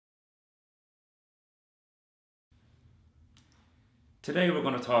Today we're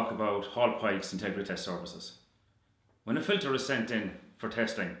going to talk about Pyke's integrity test services. When a filter is sent in for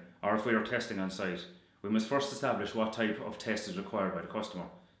testing, or if we are testing on site, we must first establish what type of test is required by the customer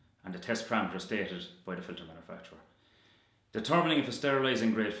and the test parameters stated by the filter manufacturer. Determining if a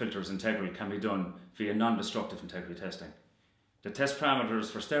sterilizing grade filter is integral can be done via non-destructive integrity testing. The test parameters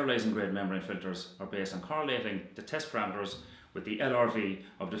for sterilizing grade membrane filters are based on correlating the test parameters with the LRV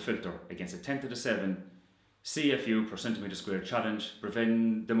of the filter against a 10 to the 7 CFU per centimetre squared challenge,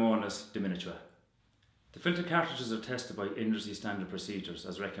 prevendemonis diminutiva. The filter cartridges are tested by industry standard procedures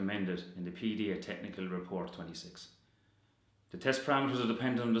as recommended in the PDA Technical Report 26. The test parameters are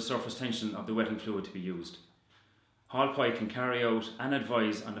dependent on the surface tension of the wetting fluid to be used. Pyke can carry out and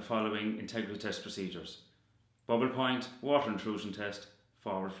advise on the following integrity test procedures: bubble point, water intrusion test,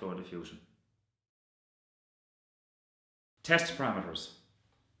 forward flow diffusion. Test parameters.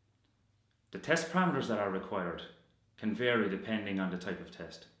 The test parameters that are required can vary depending on the type of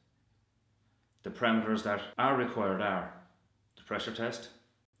test. The parameters that are required are the pressure test,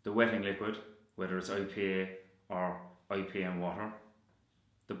 the wetting liquid, whether it's IPA or IPM water,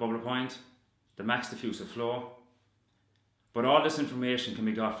 the bubble point, the max diffusive flow, but all this information can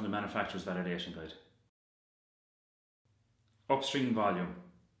be got from the manufacturer's validation guide. Upstream volume.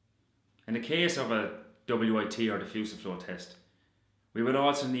 In the case of a WIT or diffusive flow test, we will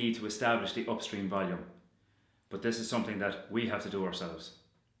also need to establish the upstream volume, but this is something that we have to do ourselves.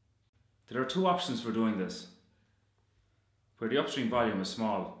 There are two options for doing this. Where the upstream volume is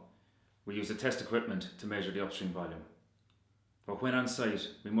small, we use the test equipment to measure the upstream volume. But when on site,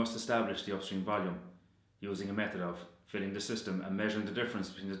 we must establish the upstream volume using a method of filling the system and measuring the difference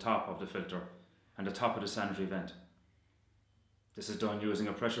between the top of the filter and the top of the sanitary vent. This is done using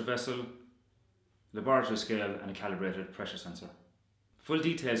a pressure vessel, laboratory scale and a calibrated pressure sensor. Full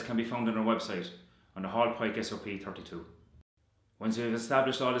details can be found on our website on the Pyke SOP 32. Once we have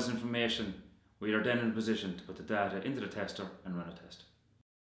established all this information, we are then in a position to put the data into the tester and run a test.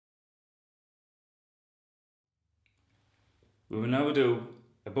 We will now do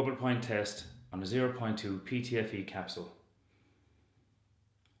a bubble point test on a 0.2 PTFE capsule.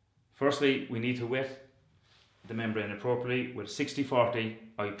 Firstly, we need to wet the membrane appropriately with 60-40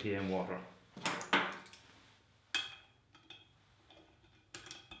 IPM water.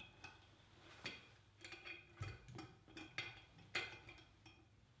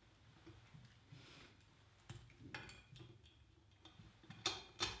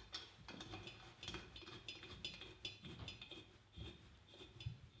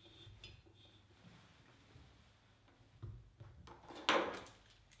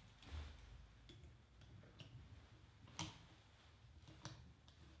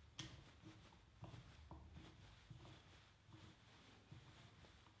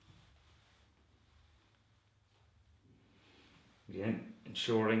 Again,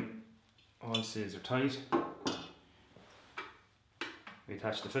 ensuring all seals are tight. We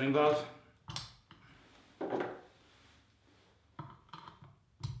attach the filling valve.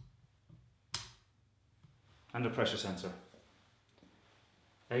 And the pressure sensor.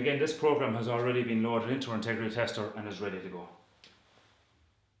 Again, this program has already been loaded into our integrity tester and is ready to go.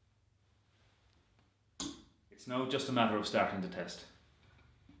 It's now just a matter of starting the test.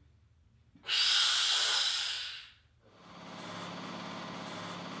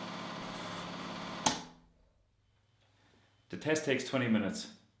 The test takes 20 minutes,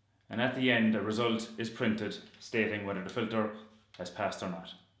 and at the end a result is printed stating whether the filter has passed or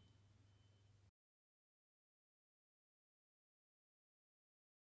not.